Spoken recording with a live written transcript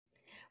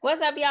What's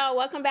up, y'all?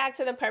 Welcome back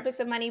to the Purpose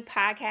of Money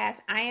podcast.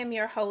 I am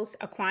your host,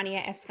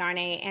 Aquania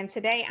Escarne, and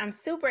today I'm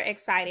super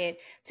excited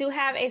to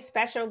have a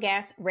special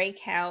guest,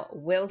 Raquel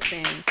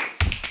Wilson.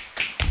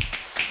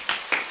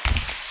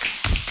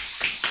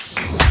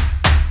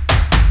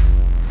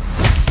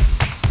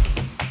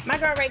 My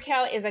girl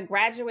Raquel is a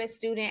graduate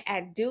student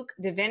at Duke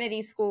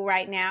Divinity School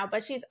right now,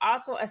 but she's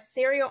also a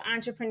serial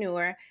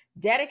entrepreneur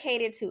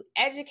dedicated to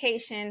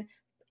education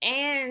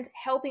and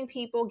helping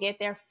people get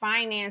their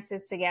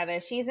finances together.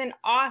 She's an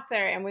author,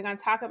 and we're going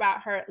to talk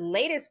about her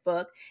latest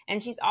book,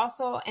 and she's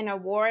also an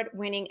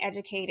award-winning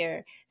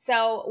educator.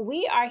 So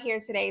we are here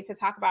today to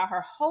talk about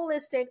her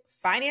holistic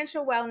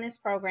financial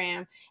wellness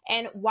program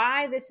and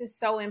why this is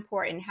so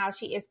important, how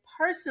she is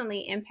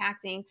personally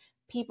impacting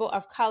people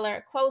of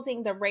color,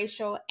 closing the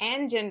racial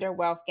and gender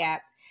wealth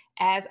gaps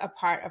as a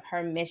part of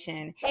her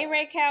mission. Hey,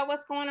 Raquel,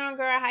 what's going on,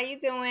 girl? How you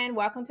doing?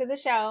 Welcome to the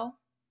show.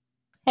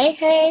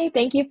 Hey,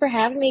 thank you for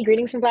having me.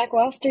 Greetings from Black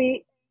Wall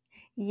Street.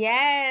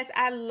 Yes,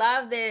 I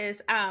love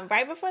this.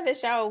 Right before the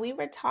show, we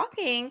were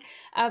talking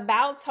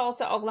about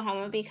Tulsa,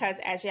 Oklahoma, because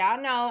as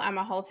y'all know, I'm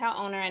a hotel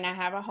owner and I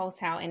have a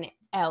hotel in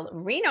El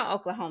Reno,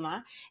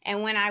 Oklahoma.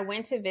 And when I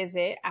went to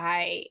visit,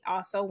 I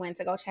also went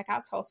to go check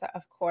out Tulsa,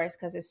 of course,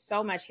 because there's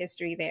so much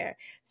history there.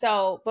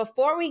 So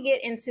before we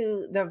get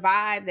into the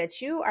vibe that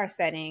you are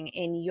setting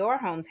in your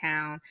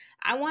hometown,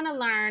 I want to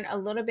learn a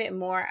little bit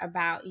more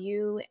about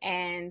you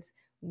and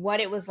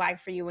what it was like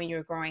for you when you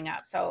were growing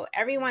up. So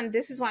everyone,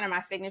 this is one of my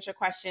signature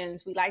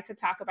questions. We like to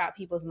talk about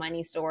people's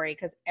money story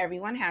because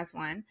everyone has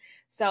one.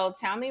 So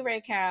tell me,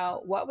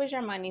 Raquel, what was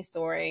your money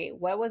story?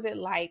 What was it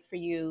like for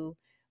you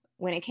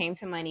when it came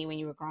to money when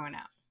you were growing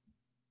up?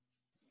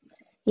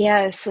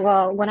 Yes,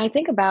 well, when I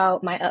think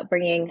about my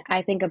upbringing,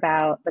 I think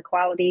about the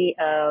quality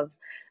of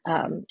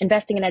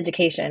investing in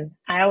education.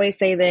 I always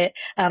say that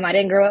I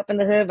didn't grow up in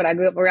the hood, but I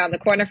grew up around the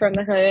corner from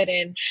the hood.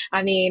 And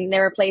I mean,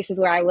 there were places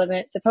where I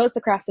wasn't supposed to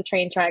cross the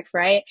train tracks,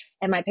 right?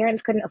 And my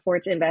parents couldn't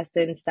afford to invest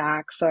in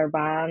stocks or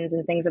bonds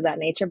and things of that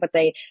nature, but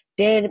they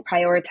did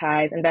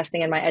prioritize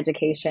investing in my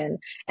education.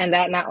 And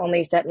that not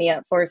only set me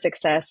up for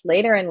success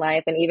later in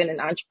life and even in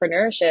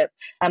entrepreneurship,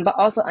 but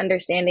also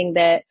understanding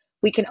that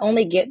we can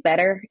only get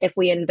better if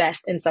we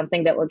invest in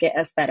something that will get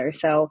us better.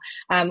 So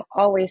I'm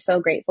always so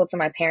grateful to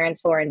my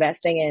parents for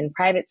investing in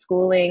private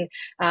schooling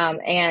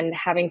and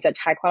having such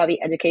high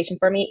quality education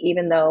for me,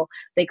 even though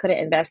they couldn't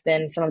invest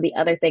in some of the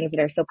other things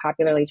that are so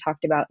popularly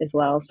talked about as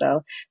well.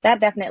 So that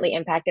definitely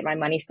impacted my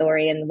money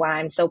story and why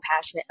I'm so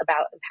passionate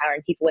about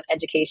empowering people with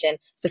education,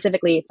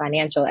 specifically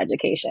financial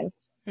education.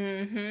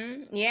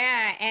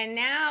 Yeah. And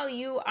now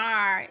you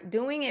are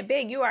doing it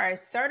big. You are a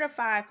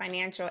certified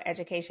financial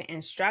education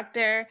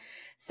instructor.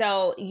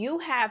 So you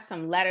have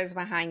some letters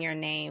behind your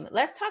name.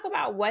 Let's talk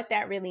about what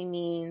that really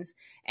means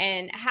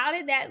and how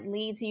did that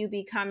lead to you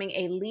becoming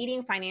a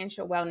leading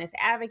financial wellness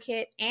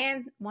advocate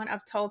and one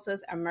of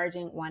Tulsa's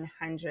emerging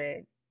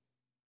 100?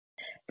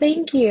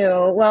 Thank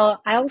you.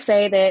 Well, I'll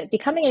say that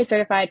becoming a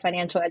certified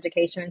financial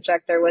education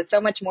instructor was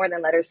so much more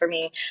than letters for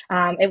me.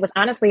 It was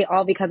honestly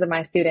all because of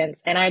my students,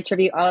 and I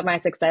attribute all of my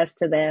success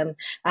to them.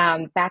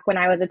 Back when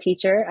I was a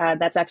teacher,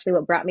 that's actually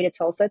what brought me to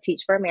Tulsa,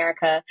 Teach for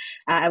America.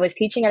 I was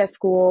teaching at a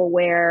school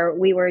where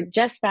we were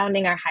just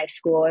founding our high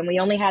school, and we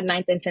only had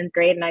ninth and 10th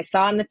grade, and I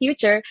saw in the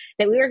future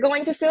that we were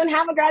going to soon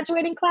have a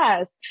graduating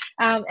class.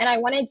 And I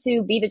wanted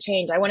to be the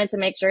change. I wanted to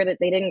make sure that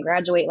they didn't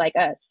graduate like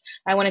us.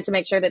 I wanted to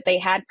make sure that they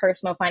had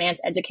personal finance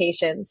education.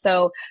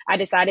 So I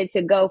decided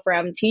to go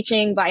from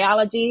teaching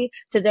biology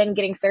to then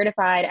getting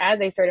certified as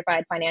a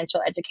certified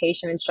financial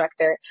education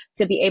instructor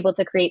to be able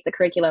to create the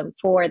curriculum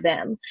for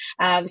them.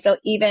 So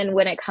even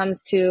when it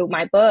comes to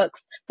my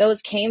books,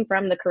 those came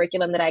from the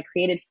curriculum that I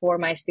created for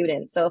my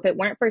students. So if it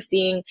weren't for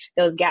seeing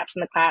those gaps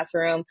in the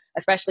classroom,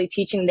 especially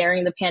teaching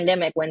during the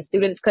pandemic when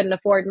students couldn't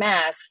afford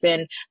masks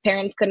and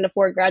parents couldn't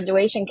afford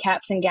graduation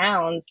caps and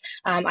gowns,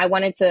 I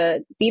wanted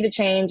to be the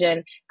change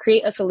and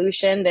create a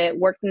solution that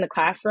worked in the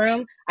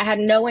classroom. I had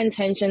no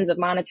intentions of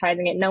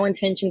monetizing it, no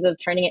intentions of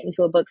turning it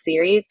into a book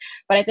series,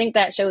 but I think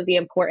that shows the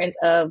importance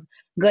of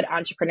good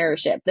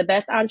entrepreneurship. The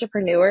best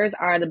entrepreneurs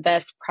are the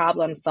best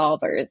problem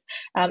solvers.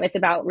 It's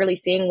about really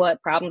seeing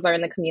what problems are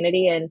in the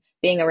community and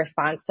being a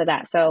response to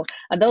that. So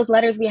those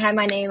letters behind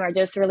my name are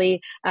just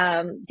really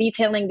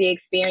detailing the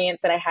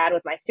experience that I had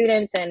with my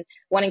students and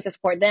wanting to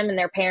support them and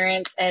their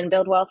parents and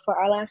build wealth for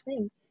our last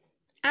names.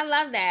 I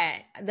love that.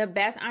 The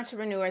best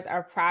entrepreneurs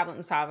are problem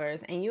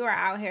solvers, and you are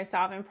out here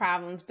solving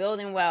problems,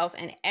 building wealth,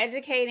 and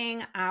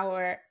educating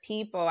our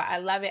people. I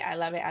love it. I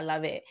love it. I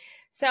love it.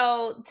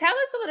 So tell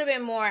us a little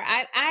bit more.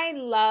 I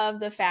love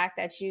the fact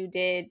that you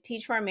did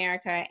Teach for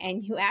America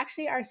and you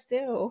actually are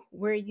still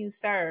where you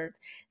served.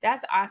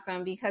 That's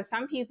awesome because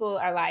some people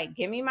are like,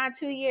 give me my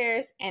 2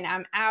 years and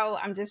I'm out.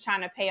 I'm just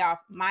trying to pay off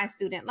my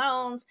student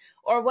loans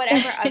or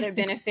whatever other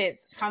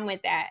benefits come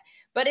with that.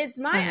 But it's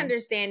my Uh-huh.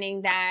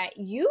 understanding that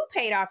you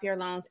paid off your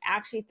loans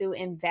actually through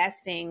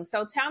investing.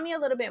 So tell me a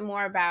little bit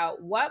more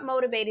about what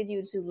motivated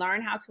you to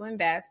learn how to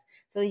invest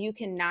so you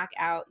can knock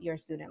out your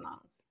student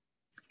loans.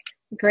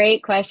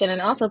 Great question.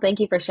 And also, thank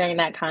you for sharing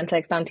that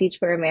context on Teach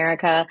for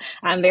America.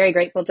 I'm very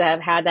grateful to have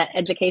had that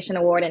education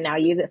award and now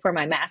use it for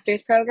my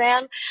master's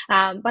program.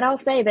 But I'll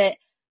say that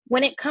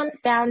when it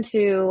comes down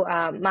to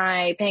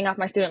my paying off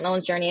my student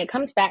loans journey, it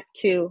comes back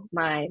to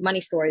my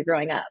money story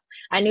growing up.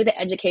 I knew that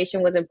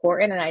education was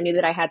important, and I knew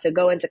that I had to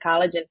go into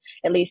college, and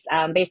at least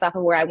based off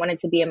of where I wanted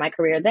to be in my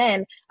career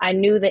then, I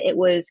knew that it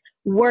was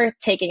worth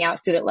taking out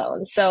student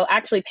loans. So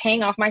actually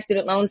paying off my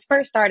student loans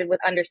first started with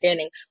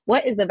understanding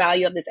what is the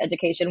value of this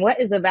education? What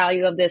is the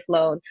value of this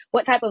loan?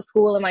 What type of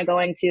school am I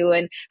going to?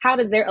 And how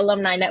does their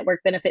alumni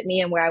network benefit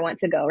me and where I want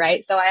to go,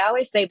 right? So I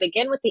always say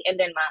begin with the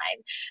end in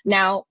mind.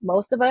 Now,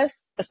 most of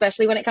us,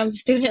 especially when it comes to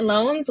student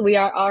loans, we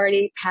are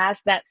already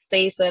past that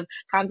space of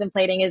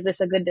contemplating, is this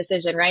a good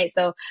decision, right?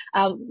 So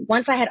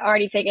once I had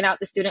already taken out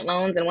the student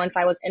loans and once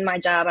I was in my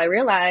job, I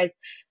realized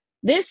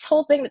this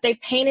whole thing that they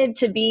painted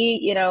to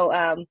be,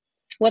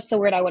 what's the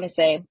word I want to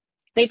say?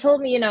 They told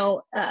me,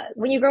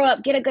 when you grow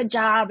up, get a good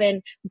job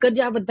and good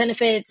job with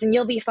benefits and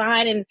you'll be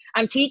fine. And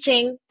I'm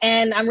teaching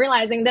and I'm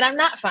realizing that I'm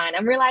not fine.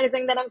 I'm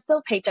realizing that I'm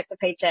still paycheck to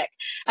paycheck.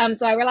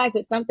 So I realized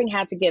that something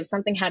had to give,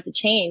 something had to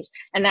change.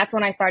 And that's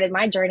when I started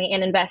my journey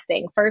in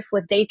investing, first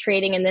with day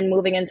trading and then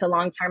moving into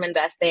long-term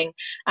investing.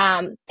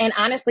 And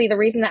honestly, the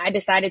reason that I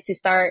decided to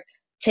start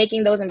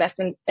taking those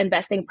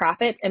investing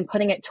profits and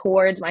putting it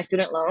towards my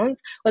student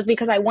loans was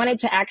because I wanted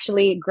to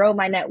actually grow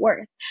my net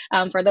worth.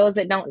 For those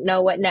that don't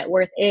know what net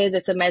worth is,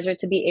 it's a measure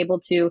to be able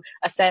to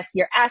assess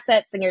your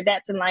assets and your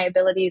debts and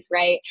liabilities,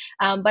 right?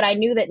 But I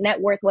knew that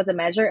net worth was a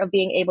measure of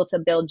being able to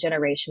build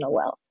generational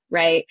wealth,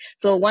 right?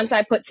 So once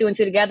I put two and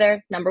two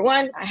together, number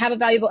one, I have a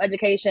valuable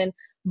education.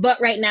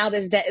 But right now,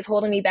 this debt is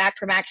holding me back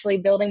from actually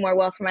building more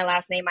wealth for my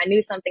last name. I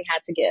knew something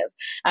had to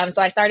give.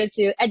 So I started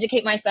to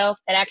educate myself.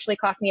 It actually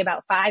cost me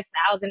about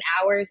 5,000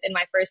 hours in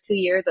my first 2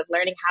 years of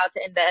learning how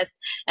to invest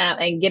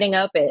and getting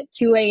up at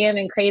 2 a.m.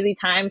 in crazy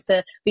times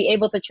to be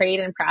able to trade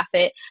and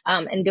profit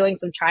and doing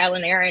some trial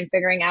and error and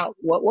figuring out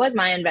what was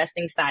my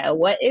investing style,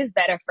 what is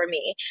better for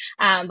me.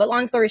 But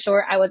long story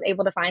short, I was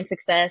able to find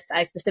success.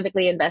 I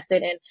specifically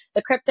invested in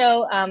the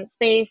crypto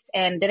space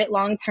and did it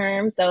long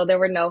term. So there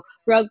were no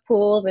rug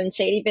pools and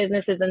shady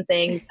businesses and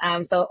things.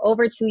 So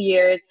over 2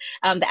 years,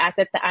 the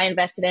assets that I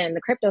invested in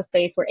the crypto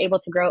space were able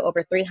to grow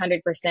over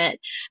 300%.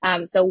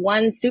 So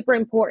one super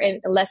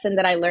important lesson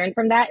that I learned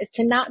from that is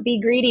to not be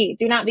greedy.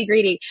 Do not be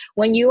greedy.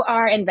 When you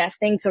are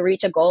investing to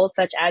reach a goal,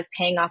 such as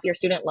paying off your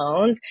student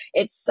loans,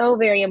 it's so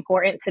very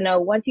important to know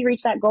once you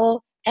reach that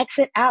goal,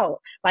 exit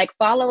out, like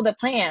follow the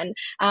plan.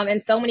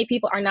 And so many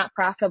people are not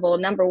profitable,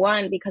 number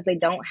one, because they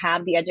don't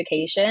have the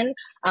education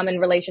in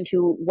relation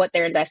to what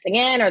they're investing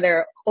in or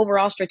their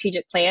overall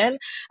strategic plan.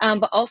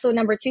 But also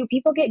number two,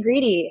 people get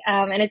greedy.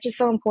 And it's just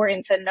so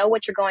important to know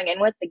what you're going in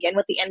with, begin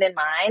with the end in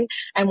mind.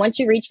 And once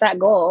you reach that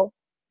goal,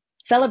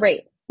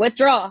 celebrate,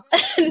 withdraw,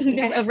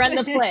 Yes. run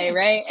the play,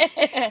 right?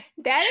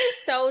 That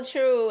is so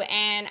true.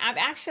 And I've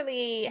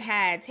actually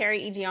had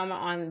Terry Ijeoma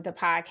on the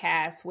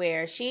podcast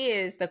where she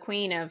is the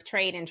queen of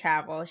trade and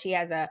travel. She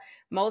has a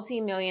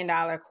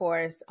multi-million-dollar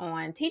course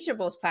on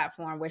Teachable's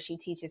platform where she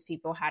teaches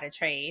people how to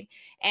trade.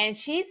 And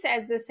she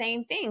says the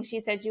same thing.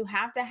 She says you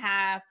have to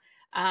have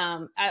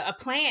a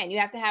plan. You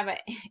have to have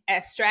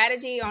a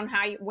strategy on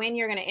when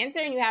you're going to enter,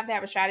 and you have to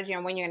have a strategy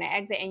on when you're going to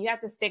exit, and you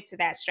have to stick to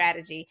that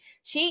strategy.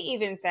 She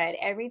even said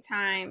every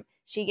time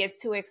she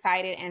gets too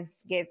excited and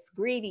gets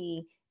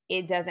greedy,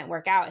 it doesn't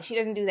work out. She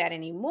doesn't do that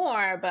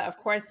anymore. But of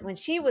course, when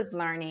she was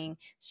learning,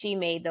 she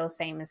made those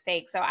same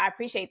mistakes. So I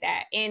appreciate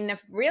that. In the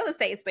real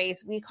estate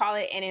space, we call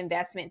it an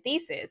investment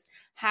thesis.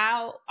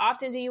 How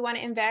often do you want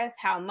to invest?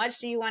 How much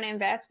do you want to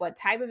invest? What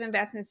type of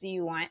investments do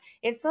you want?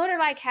 It's sort of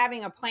like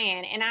having a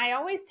plan. And I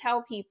always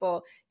tell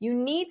people you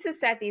need to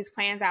set these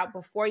plans out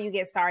before you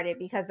get started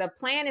because the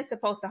plan is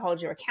supposed to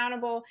hold you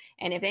accountable.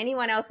 And if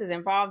anyone else is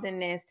involved in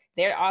this,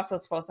 they're also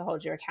supposed to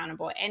hold you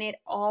accountable. And it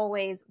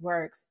always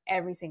works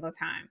every single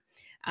time.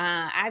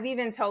 I've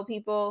even told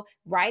people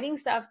writing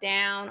stuff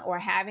down or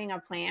having a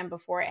plan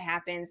before it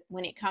happens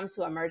when it comes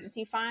to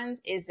emergency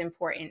funds is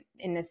important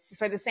in this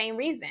for the same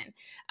reason.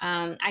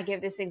 I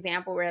give this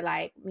example where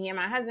like me and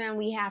my husband,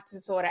 we have to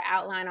sort of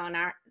outline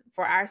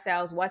for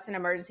ourselves what's an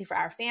emergency for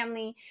our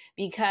family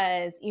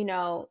because,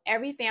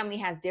 every family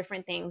has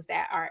different things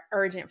that are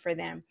urgent for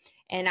them.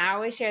 And I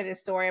always share this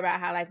story about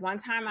how like one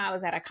time I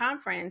was at a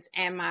conference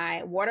and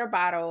my water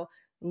bottle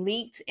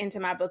leaked into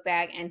my book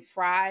bag and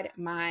fried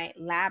my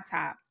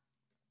laptop.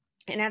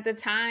 And at the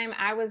time,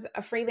 I was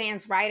a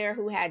freelance writer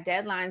who had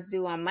deadlines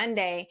due on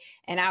Monday,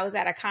 and I was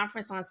at a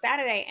conference on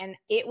Saturday, and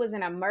it was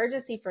an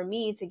emergency for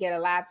me to get a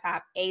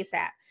laptop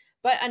ASAP.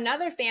 But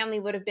another family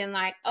would have been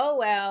like, oh,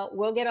 well,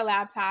 we'll get a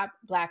laptop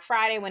Black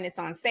Friday when it's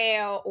on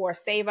sale or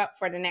save up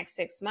for the next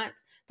 6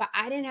 months. But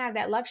I didn't have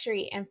that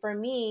luxury. And for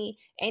me,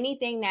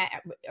 anything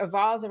that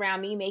evolves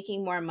around me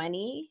making more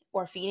money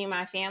or feeding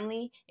my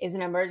family is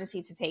an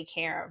emergency to take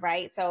care of,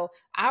 right? So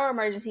our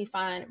emergency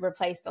fund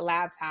replaced the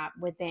laptop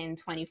within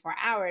 24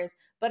 hours,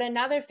 but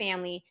another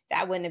family,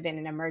 that wouldn't have been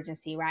an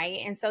emergency, right?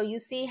 And so you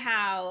see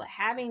how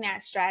having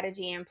that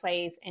strategy in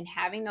place and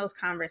having those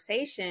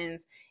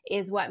conversations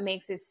is what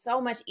makes it so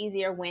much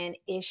easier when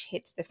ish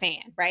hits the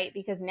fan, right?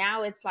 Because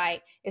now it's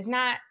like, it's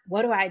not,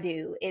 what do I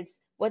do?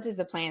 It's, what does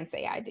the plan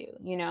say I do,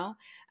 you know?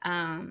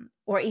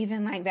 Or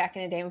even like back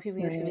in the day when people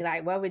used to be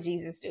like, what would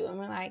Jesus do? And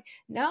we're like,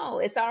 no,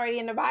 it's already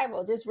in the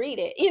Bible. Just read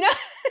it, you know?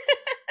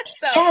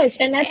 So Yes,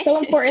 and that's so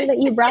important that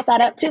you brought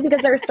that up too,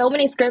 because there are so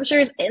many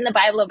scriptures in the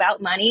Bible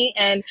about money.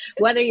 And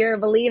whether you're a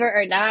believer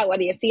or not,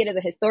 whether you see it as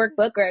a historic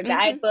book or a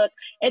guidebook,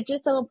 it's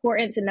just so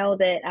important to know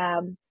that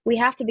we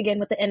have to begin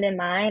with the end in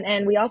mind.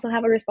 And we also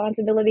have a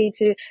responsibility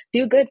to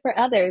do good for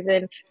others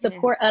and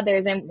support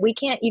others. And we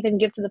can't even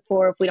give to the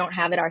poor if we don't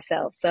have it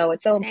ourselves. So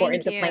it's so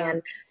important to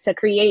plan to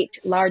create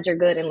larger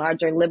good and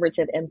larger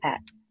liberative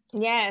impact.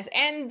 Yes,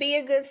 and be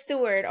a good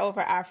steward over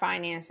our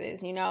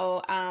finances. You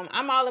know,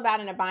 I'm all about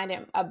an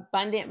abundant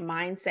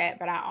mindset,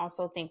 but I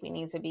also think we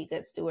need to be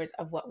good stewards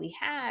of what we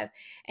have.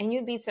 And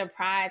you'd be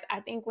surprised.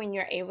 I think when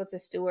you're able to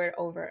steward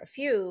over a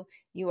few,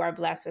 you are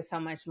blessed with so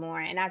much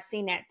more. And I've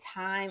seen that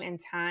time and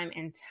time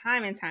and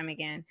time and time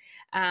again.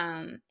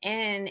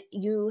 And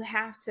you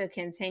have to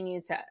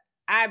continue to,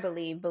 I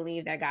believe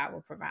that God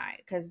will provide,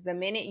 because the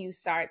minute you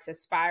start to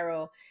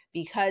spiral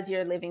because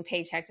you're living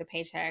paycheck to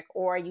paycheck,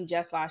 or you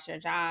just lost your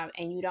job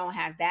and you don't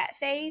have that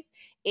faith,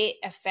 it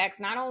affects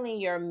not only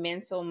your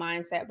mental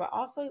mindset, but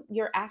also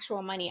your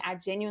actual money. I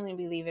genuinely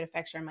believe it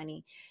affects your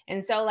money.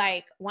 And so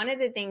like one of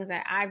the things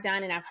that I've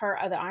done and I've heard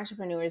other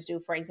entrepreneurs do,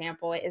 for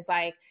example, is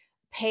like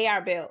pay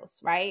our bills,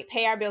 right?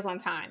 Pay our bills on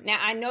time. Now,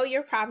 I know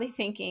you're probably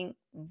thinking,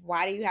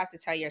 why do you have to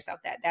tell yourself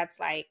that? That's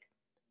like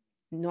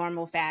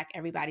normal fact.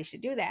 Everybody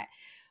should do that.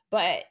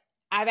 But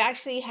I've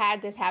actually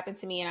had this happen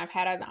to me, and I've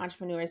had other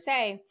entrepreneurs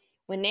say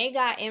when they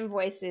got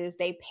invoices,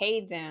 they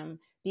paid them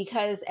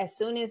because as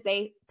soon as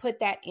they put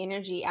that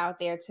energy out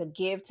there to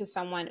give to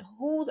someone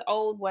who's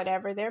owed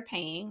whatever they're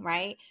paying,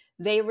 right,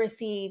 they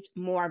received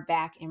more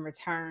back in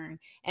return.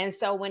 And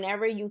so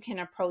whenever you can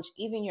approach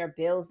even your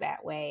bills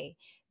that way,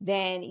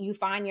 then you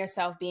find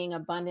yourself being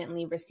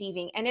abundantly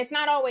receiving. And it's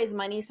not always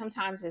money.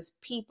 Sometimes it's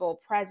people,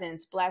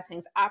 presence,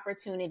 blessings,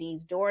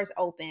 opportunities, doors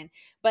open.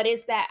 But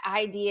it's that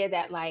idea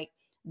that like,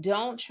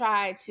 don't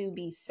try to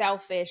be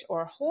selfish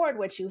or hoard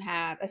what you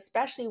have,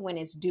 especially when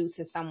it's due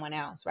to someone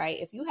else, right?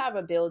 If you have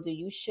a bill due,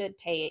 you should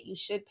pay it. You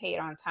should pay it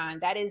on time.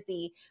 That is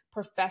the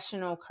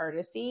professional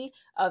courtesy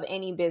of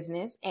any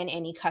business and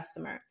any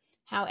customer.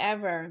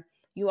 However,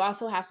 you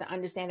also have to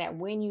understand that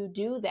when you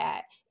do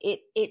that,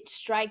 it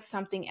strikes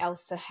something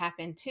else to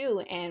happen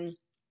too. And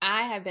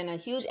I have been a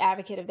huge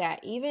advocate of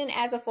that, even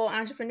as a full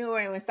entrepreneur.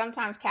 And when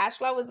sometimes cash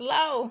flow is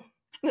low,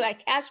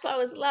 like cash flow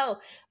is low,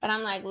 but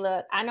I'm like,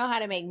 look, I know how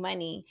to make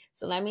money.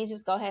 So let me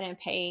just go ahead and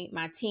pay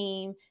my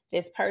team,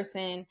 this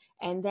person.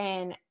 And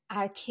then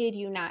I kid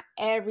you not,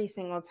 every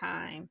single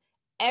time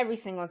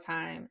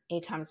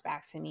it comes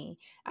back to me.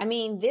 I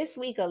mean, this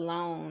week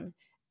alone,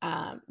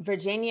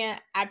 Virginia,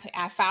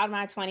 I filed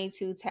my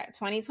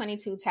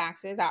 2022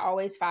 taxes. I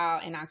always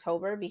file in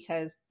October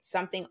because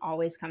something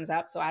always comes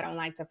up. So I don't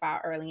like to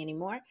file early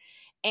anymore.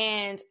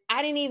 And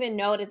I didn't even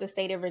know that the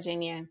state of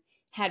Virginia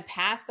had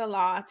passed a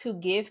law to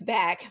give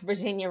back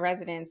Virginia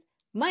residents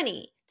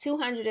money,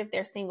 $200 if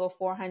they're single,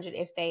 $400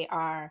 if they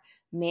are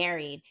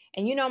married.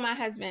 And you know, my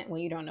husband, well,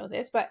 you don't know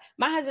this, but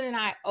my husband and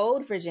I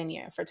owed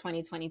Virginia for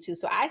 2022.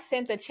 So I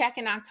sent the check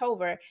in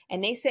October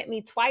and they sent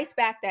me twice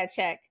back that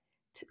check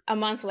a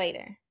month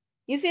later.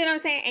 You see what I'm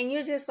saying? And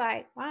you're just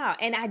like, wow.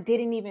 And I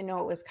didn't even know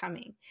it was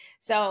coming.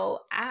 So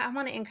I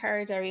want to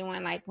encourage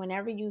everyone, like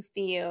whenever you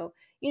feel,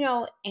 you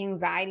know,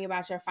 anxiety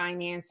about your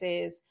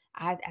finances,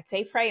 I'd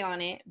say pray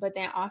on it, but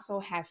then also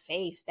have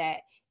faith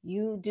that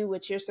you do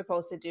what you're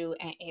supposed to do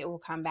and it will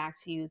come back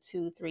to you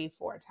 2, 3,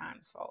 4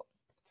 times fold.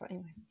 So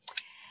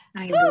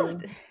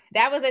anyway,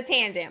 that was a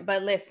tangent,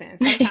 but listen,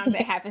 sometimes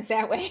it happens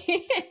that way.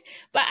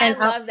 But I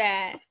love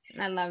that.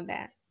 I love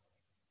that.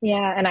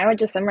 Yeah, and I would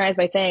just summarize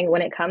by saying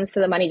when it comes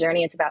to the money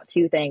journey, it's about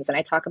two things. And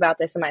I talk about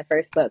this in my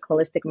first book,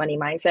 Holistic Money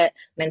Mindset,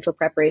 Mental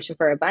Preparation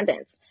for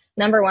Abundance.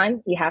 Number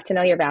one, you have to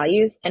know your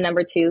values. And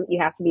number two, you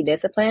have to be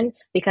disciplined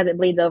because it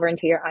bleeds over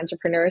into your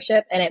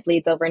entrepreneurship and it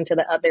bleeds over into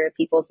the other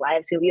people's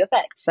lives who you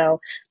affect.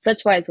 So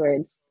such wise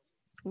words.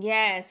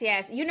 Yes,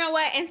 yes. You know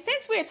what? And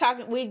since we're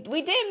talking, we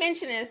did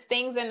mention this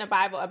things in the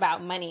Bible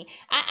about money.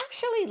 I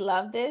actually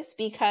love this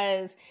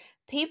because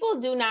people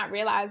do not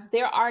realize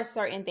there are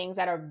certain things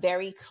that are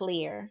very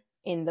clear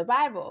in the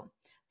Bible.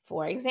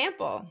 For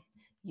example,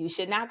 you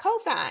should not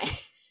co-sign.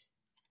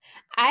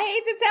 I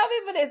hate to tell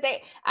people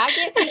this. I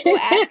get people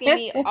asking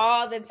me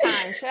all the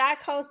time, should I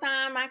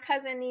co-sign? My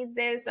cousin needs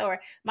this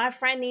or my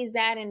friend needs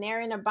that and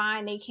they're in a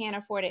bind, they can't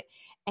afford it.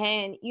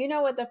 And you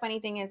know what the funny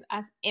thing is?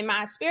 In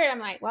my spirit, I'm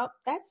like, well,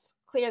 that's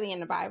clearly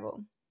in the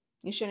Bible.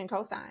 You shouldn't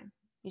co-sign.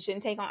 You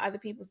shouldn't take on other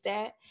people's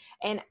debt.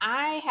 And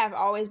I have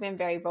always been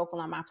very vocal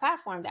on my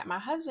platform that my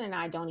husband and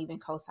I don't even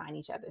co-sign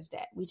each other's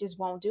debt. We just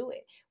won't do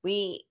it.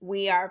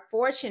 We are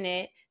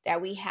fortunate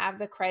that we have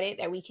the credit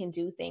that we can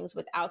do things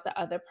without the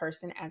other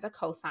person as a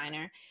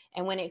co-signer.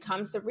 And when it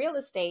comes to real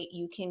estate,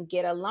 you can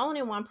get a loan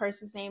in one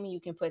person's name and you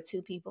can put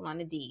two people on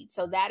the deed.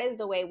 So that is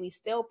the way we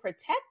still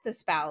protect the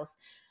spouse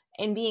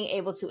in being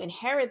able to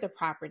inherit the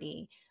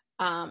property.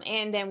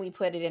 And then we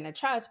put it in a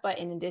trust. But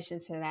in addition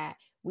to that,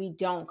 we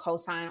don't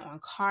co-sign on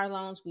car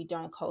loans. We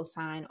don't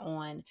co-sign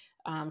on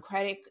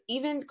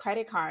even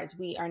credit cards.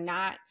 We are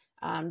not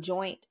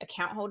joint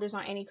account holders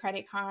on any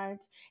credit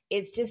cards.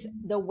 It's just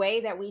the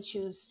way that we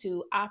choose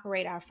to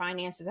operate our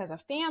finances as a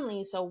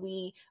family, so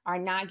we are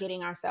not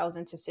getting ourselves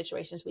into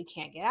situations we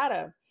can't get out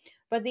of.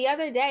 But the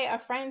other day, a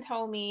friend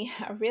told me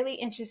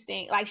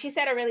she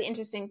said a really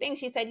interesting thing.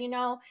 She said,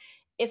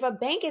 if a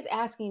bank is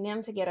asking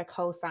them to get a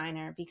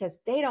co-signer because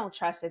they don't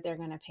trust that they're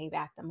going to pay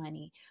back the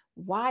money,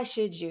 why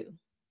should you?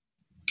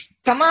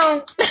 Come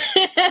on.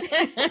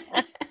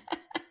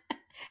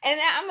 And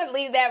I'm going to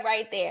leave that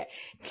right there.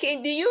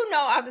 Do you know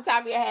off the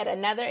top of your head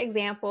another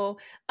example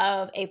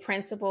of a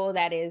principle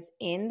that is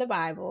in the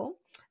Bible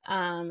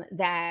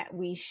that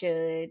we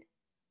should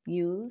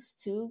use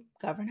to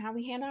govern how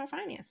we handle our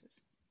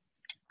finances?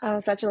 Oh,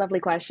 such a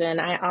lovely question.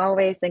 I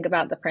always think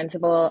about the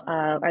principle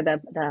or the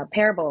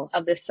parable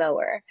of the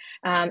sower.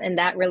 And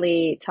that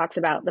really talks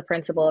about the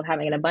principle of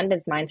having an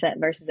abundance mindset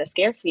versus a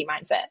scarcity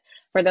mindset.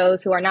 For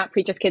those who are not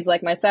preacher's kids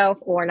like myself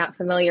or not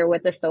familiar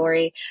with the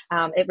story,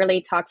 it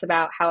really talks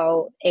about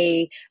how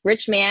a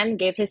rich man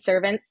gave his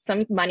servants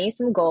some money,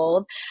 some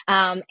gold,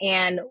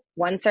 and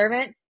one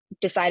servant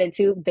decided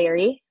to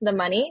bury the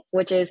money,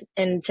 which is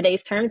in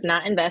today's terms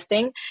not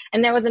investing.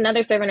 And there was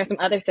another servant or some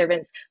other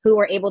servants who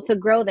were able to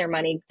grow their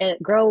money,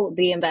 grow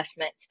the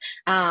investment,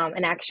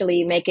 and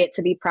actually make it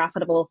to be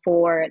profitable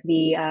for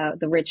the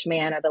rich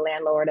man or the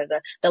landlord or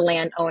the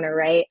landowner,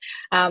 right?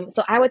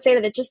 So I would say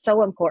that it's just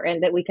so important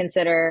that we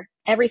consider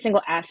every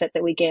single asset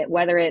that we get,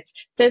 whether it's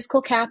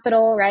physical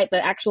capital, right,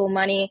 the actual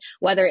money,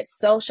 whether it's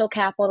social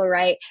capital,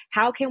 right,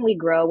 how can we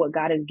grow what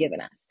God has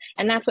given us?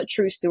 And that's what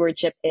true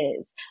stewardship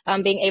is,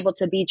 being able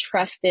to be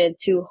trusted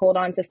to hold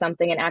on to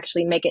something and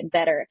actually make it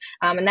better.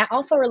 And that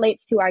also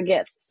relates to our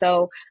gifts.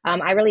 So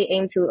I really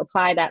aim to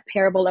apply that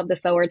parable of the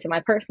sower to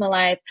my personal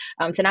life,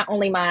 to not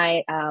only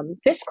my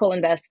fiscal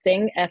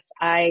investing,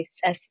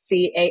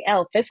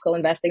 FISCAL, fiscal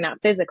investing, not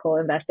physical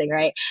investing,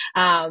 right?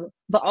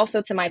 But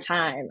also to my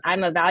time.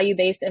 I'm a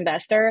value-based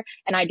investor,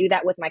 and I do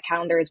that with my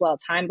calendar as well,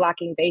 time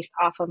blocking based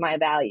off of my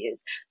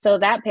values. So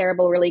that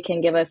parable really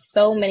can give us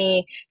so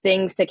many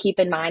things to keep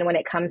in mind when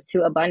it comes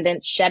to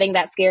abundance, shedding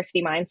that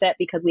scarcity mindset,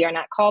 because we are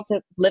not called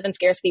to live in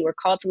scarcity, we're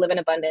called to live in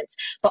abundance,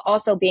 but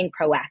also being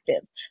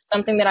proactive.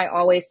 Something that I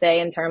always say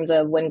in terms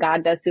of when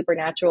God does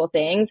supernatural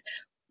things,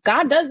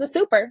 God does the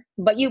super,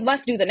 but you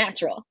must do the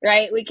natural,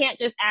 right? We can't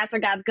just ask for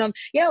God to come,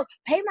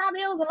 pay my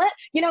bills and let,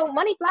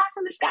 money fly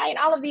from the sky and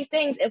all of these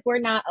things if we're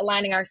not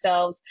aligning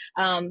ourselves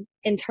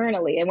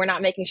internally and we're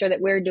not making sure that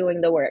we're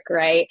doing the work,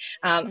 right?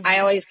 I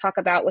always talk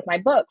about with my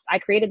books, I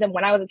created them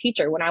when I was a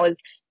teacher, when I was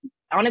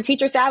on a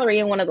teacher salary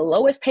in one of the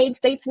lowest paid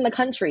states in the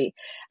country.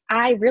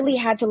 I really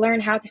had to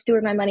learn how to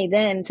steward my money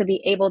then to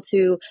be able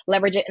to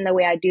leverage it in the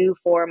way I do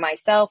for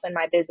myself and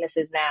my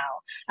businesses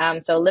now.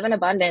 So live in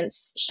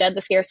abundance, shed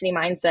the scarcity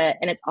mindset,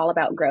 and it's all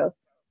about growth.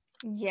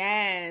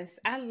 Yes,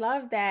 I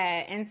love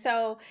that. And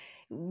so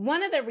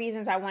one of the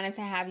reasons I wanted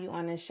to have you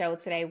on the show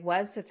today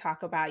was to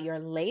talk about your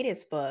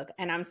latest book.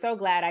 And I'm so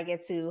glad I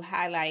get to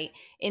highlight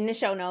in the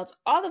show notes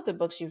all of the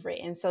books you've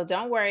written. So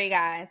don't worry,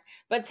 guys.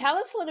 But tell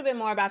us a little bit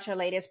more about your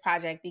latest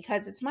project,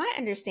 because it's my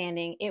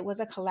understanding it was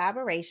a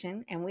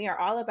collaboration, and we are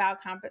all about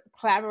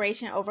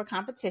collaboration over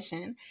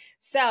competition.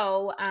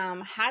 So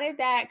how did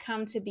that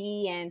come to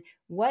be, and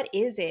what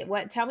is it?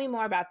 Tell me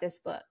more about this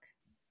book.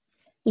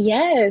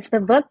 Yes, the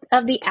book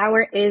of the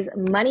hour is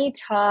Money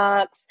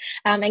Talks.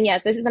 And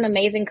yes, this is an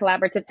amazing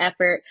collaborative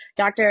effort.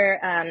 Dr.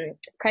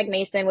 Craig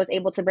Mason was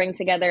able to bring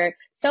together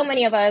so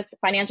many of us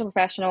financial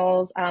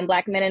professionals,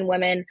 Black men and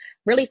women,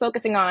 really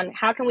focusing on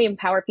how can we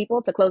empower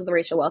people to close the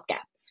racial wealth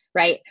gap.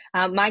 Right.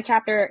 My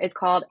chapter is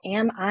called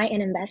Am I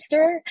an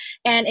Investor?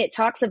 And it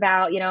talks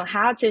about,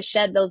 how to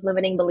shed those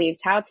limiting beliefs,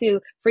 how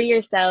to free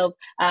yourself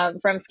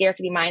from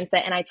scarcity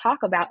mindset. And I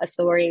talk about a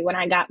story when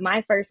I got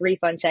my first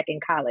refund check in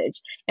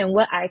college and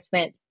what I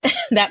spent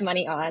that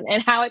money on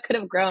and how it could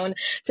have grown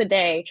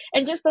today.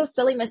 And just those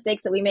silly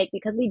mistakes that we make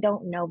because we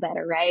don't know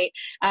better. Right.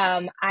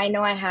 I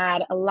know I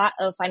had a lot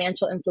of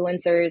financial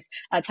influencers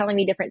telling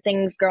me different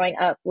things growing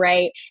up.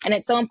 Right. And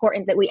it's so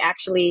important that we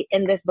actually,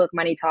 in this book,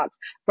 Money Talks,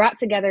 brought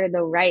together gather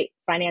the right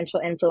financial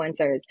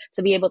influencers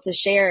to be able to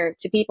share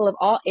to people of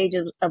all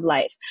ages of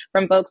life,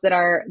 from folks that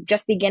are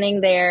just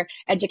beginning their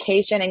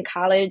education in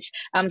college,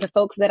 to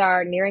folks that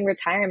are nearing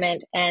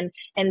retirement and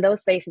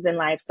those spaces in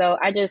life. So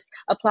I just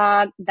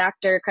applaud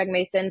Dr. Craig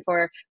Mason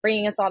for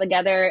bringing us all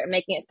together and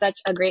making it such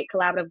a great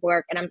collaborative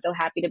work. And I'm so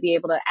happy to be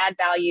able to add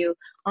value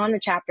on the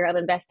chapter of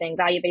investing,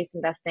 value-based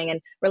investing,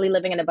 and really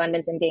living in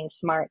abundance and being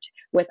smart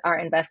with our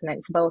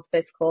investments, both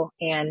fiscal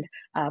and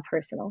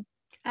personal.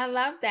 I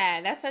love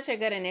that. That's such a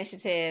good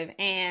initiative.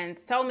 And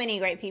so many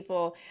great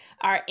people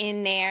are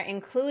in there,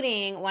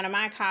 including one of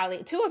my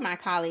colleagues, two of my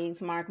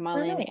colleagues, Mark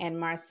Mullen and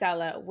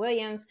Marcella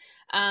Williams.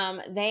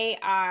 They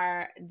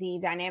are the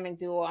dynamic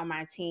duo on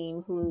my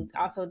team who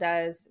also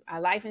does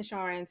life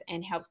insurance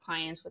and helps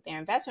clients with their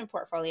investment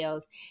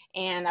portfolios.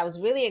 And I was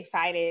really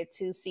excited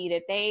to see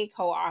that they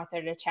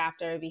co-authored a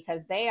chapter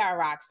because they are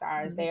rock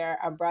stars. Mm-hmm. They're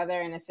a brother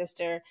and a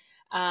sister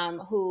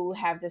who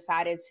have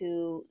decided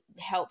to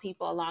help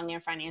people along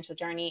their financial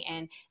journey,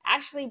 and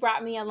actually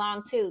brought me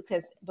along too,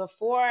 because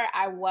before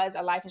I was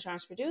a life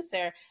insurance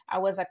producer, I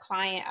was a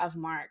client of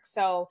Mark.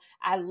 So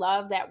I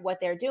love that what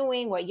they're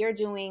doing, what you're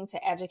doing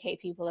to educate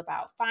people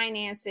about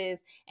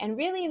finances and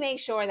really make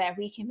sure that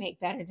we can make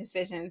better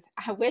decisions.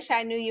 I wish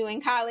I knew you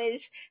in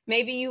college.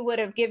 Maybe you would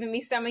have given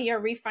me some of your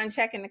refund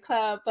check in the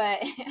club,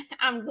 but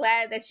I'm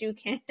glad that you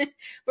can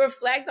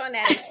reflect on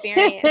that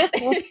experience.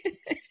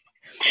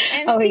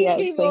 And teach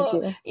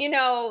people,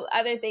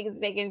 other things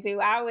they can do.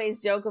 I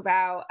always joke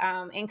about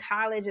in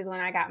college is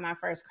when I got my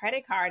first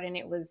credit card, and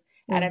it was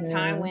at a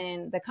time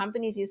when the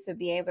companies used to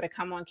be able to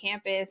come on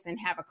campus and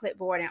have a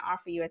clipboard and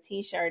offer you a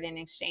t-shirt in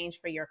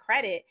exchange for your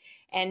credit,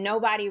 and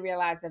nobody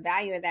realized the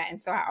value of that. And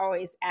so I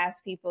always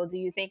ask people, do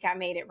you think I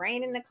made it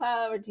rain in the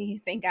club, or do you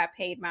think I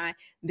paid my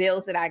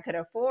bills that I could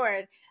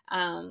afford?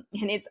 And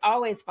it's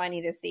always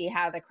funny to see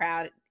how the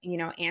crowd,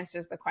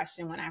 answers the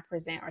question when I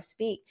present or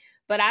speak.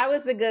 But I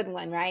was the good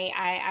one, right?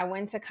 I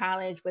went to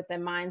college with the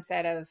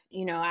mindset of,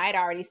 I'd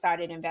already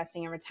started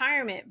investing in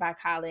retirement by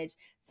college.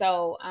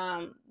 So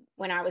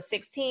when I was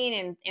 16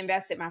 and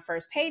invested my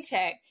first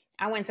paycheck,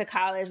 I went to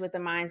college with the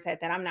mindset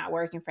that I'm not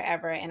working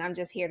forever and I'm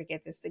just here to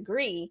get this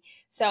degree.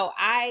 So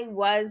I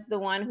was the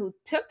one who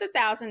took the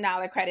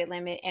 $1,000 credit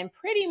limit and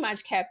pretty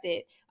much kept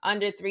it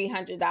under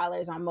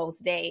 $300 on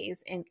most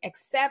days. And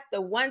except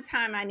the one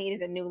time I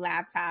needed a new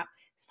laptop.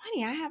 It's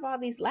funny, I have all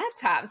these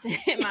laptops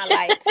in my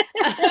life.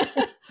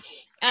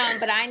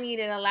 But I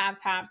needed a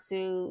laptop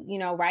to,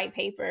 write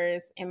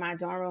papers in my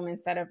dorm room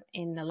instead of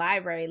in the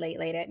library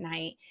late at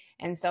night.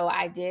 And so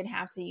I did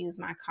have to use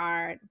my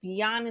card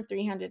beyond the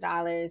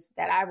 $300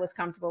 that I was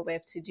comfortable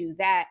with to do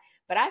that.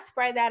 But I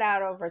spread that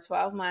out over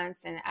 12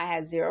 months and I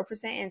had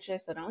 0%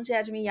 interest. So don't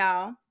judge me,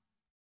 y'all.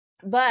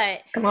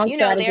 But,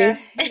 there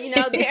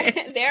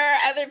are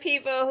other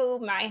people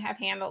who might have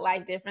handled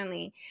life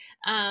differently.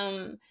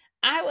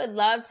 I would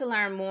love to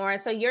learn more.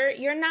 So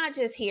you're not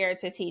just here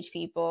to teach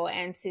people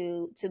and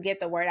to get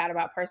the word out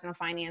about personal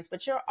finance,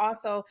 but you're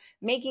also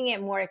making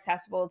it more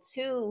accessible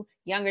to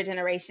younger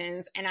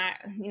generations. And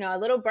a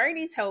little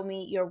birdie told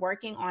me you're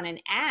working on an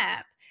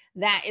app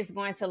that is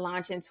going to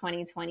launch in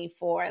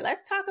 2024.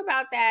 Let's talk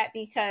about that,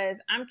 because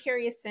I'm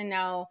curious to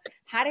know,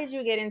 how did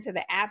you get into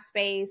the app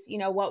space?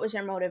 What was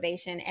your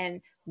motivation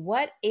and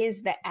what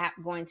is the app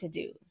going to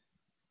do?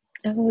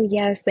 Oh,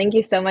 yes. Thank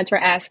you so much for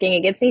asking.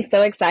 It gets me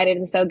so excited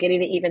and so giddy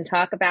to even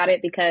talk about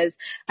it, because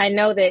I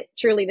know that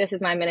truly this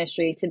is my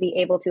ministry, to be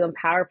able to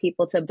empower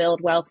people to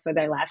build wealth for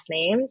their last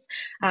names,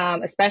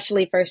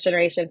 especially first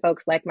generation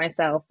folks like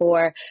myself,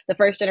 or the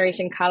first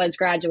generation college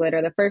graduate,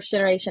 or the first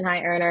generation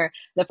high earner,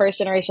 the first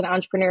generation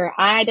entrepreneur.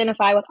 I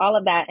identify with all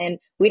of that. And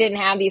we didn't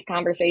have these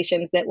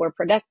conversations that were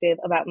productive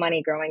about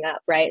money growing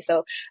up, right?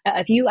 So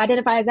if you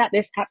identify as that,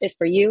 this app is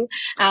for you.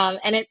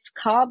 And it's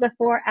called the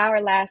 4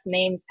 Our Last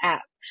Names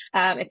app.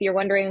 If you're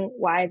wondering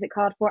why is it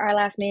called 4 Our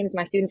Last Names,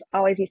 my students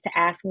always used to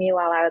ask me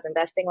while I was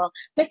investing, well,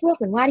 Miss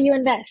Wilson, why do you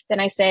invest?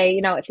 And I say,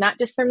 it's not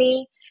just for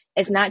me.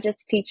 It's not just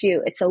to teach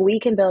you. It's so we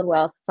can build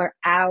wealth for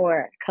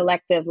our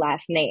collective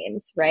last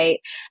names,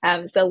 right?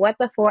 So what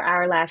the 4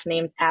 Our Last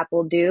Names app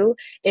will do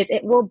is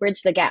it will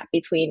bridge the gap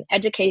between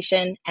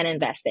education and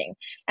investing.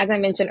 As I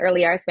mentioned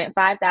earlier, I spent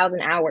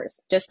 5,000 hours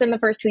just in the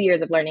first 2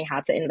 years of learning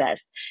how to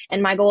invest.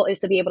 And my goal is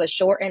to be able to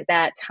shorten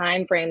that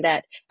time frame,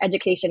 that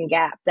education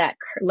gap, that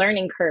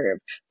learning curve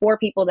for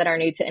people that are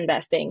new to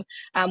investing.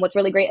 What's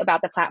really great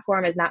about the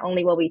platform is not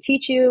only will we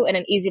teach you in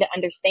an easy to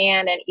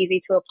understand and easy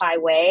to apply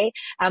way,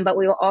 but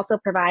we will also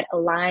provide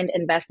aligned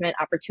investment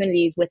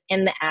opportunities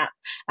within the app.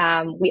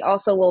 We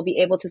also will be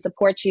able to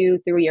support you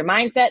through your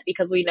mindset,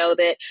 because we know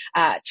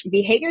that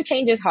behavior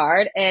change is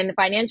hard and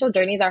financial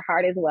journeys are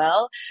hard as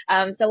well.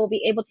 So we'll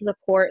be able to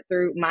support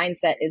through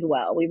mindset as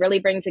well. We really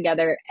bring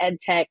together ed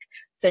tech,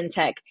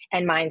 fintech,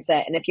 and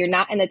mindset. And if you're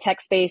not in the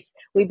tech space,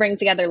 we bring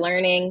together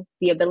learning,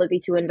 the ability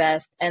to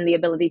invest, and the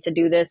ability to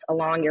do this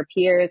along your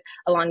peers,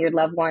 along your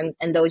loved ones,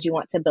 and those you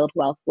want to build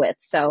wealth with.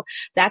 So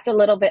that's a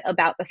little bit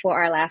about the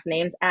 4 Our Last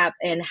Names app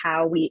and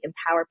how we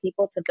empower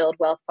people to build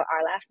wealth for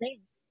our last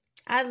names.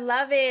 I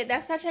love it.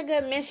 That's such a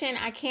good mission.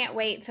 I can't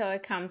wait till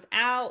it comes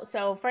out.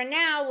 So for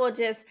now, we'll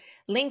just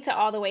link to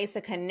all the ways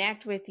to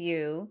connect with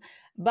you.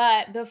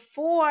 But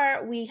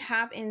before we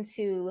hop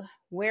into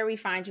where we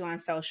find you on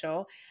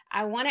social,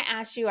 I want to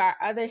ask you our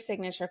other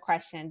signature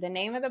question. The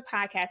name of the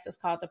podcast is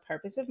called The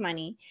Purpose of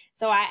Money.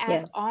 So I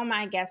ask Yeah. all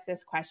my guests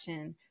this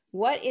question.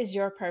 What is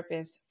your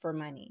purpose for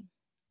money?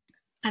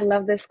 I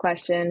love this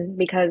question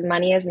because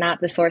money is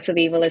not the source of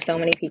evil, as so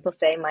many people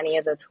say. Money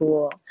is a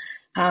tool.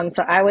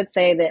 So I would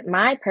say that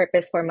my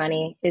purpose for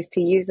money is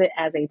to use it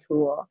as a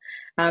tool,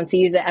 to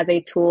use it as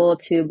a tool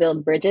to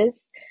build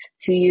bridges,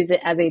 to use it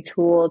as a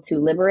tool to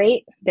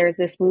liberate. There's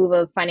this move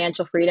of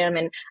financial freedom,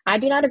 and I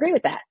do not agree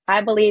with that.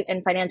 I believe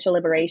in financial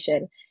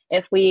liberation.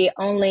 If we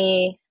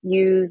only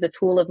use the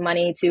tool of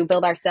money to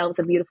build ourselves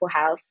a beautiful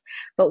house,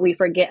 but we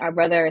forget our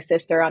brother or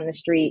sister on the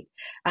street,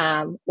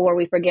 or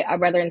we forget our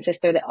brother and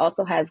sister that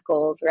also has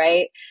goals,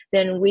 right?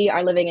 Then we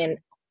are living in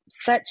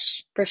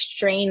such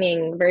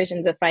restraining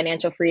versions of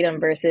financial freedom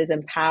versus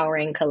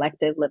empowering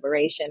collective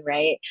liberation,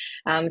 right?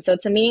 So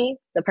to me,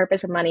 the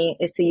purpose of money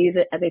is to use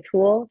it as a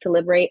tool to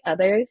liberate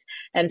others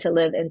and to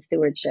live in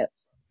stewardship.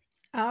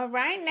 All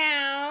right,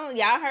 now,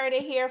 y'all heard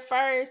it here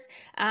first.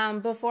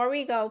 Before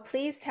we go,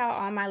 please tell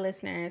all my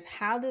listeners,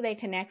 how do they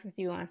connect with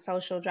you on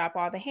social? Drop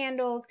all the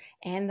handles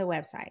and the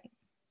website.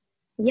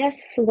 Yes,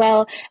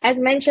 well, as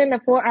mentioned, the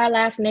For Our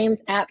Last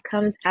Names app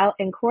comes out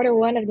in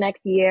Q1 of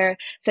next year.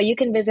 So you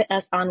can visit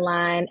us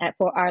online at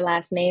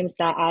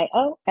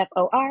forourlastnames.io,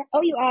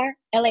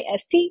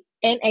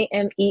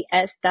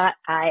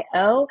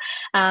 FOROURLASTNAMES.io.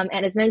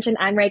 And as mentioned,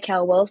 I'm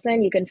Raquel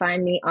Wilson. You can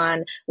find me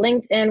on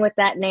LinkedIn with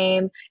that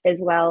name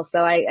as well.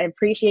 So I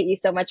appreciate you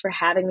so much for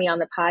having me on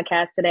the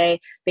podcast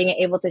today, being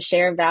able to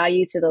share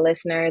value to the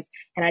listeners.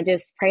 And I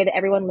just pray that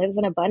everyone lives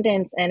in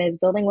abundance and is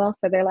building wealth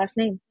for their last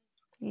name.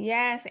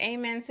 Yes,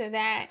 amen to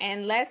that.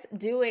 And let's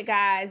do it,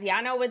 guys.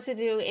 Y'all know what to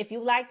do. If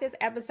you like this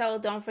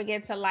episode, don't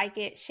forget to like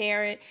it,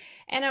 share it.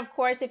 And of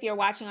course, if you're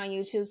watching on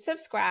YouTube,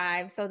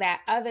 subscribe so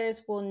that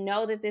others will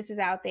know that this is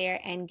out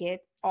there and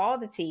get all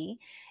the tea.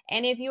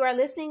 And if you are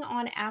listening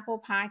on Apple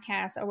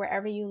Podcasts or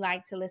wherever you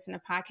like to listen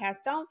to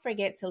podcasts, don't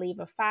forget to leave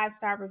a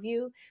 5-star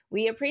review.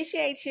 We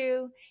appreciate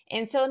you.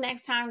 Until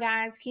next time,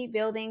 guys, keep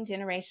building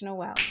generational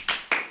wealth.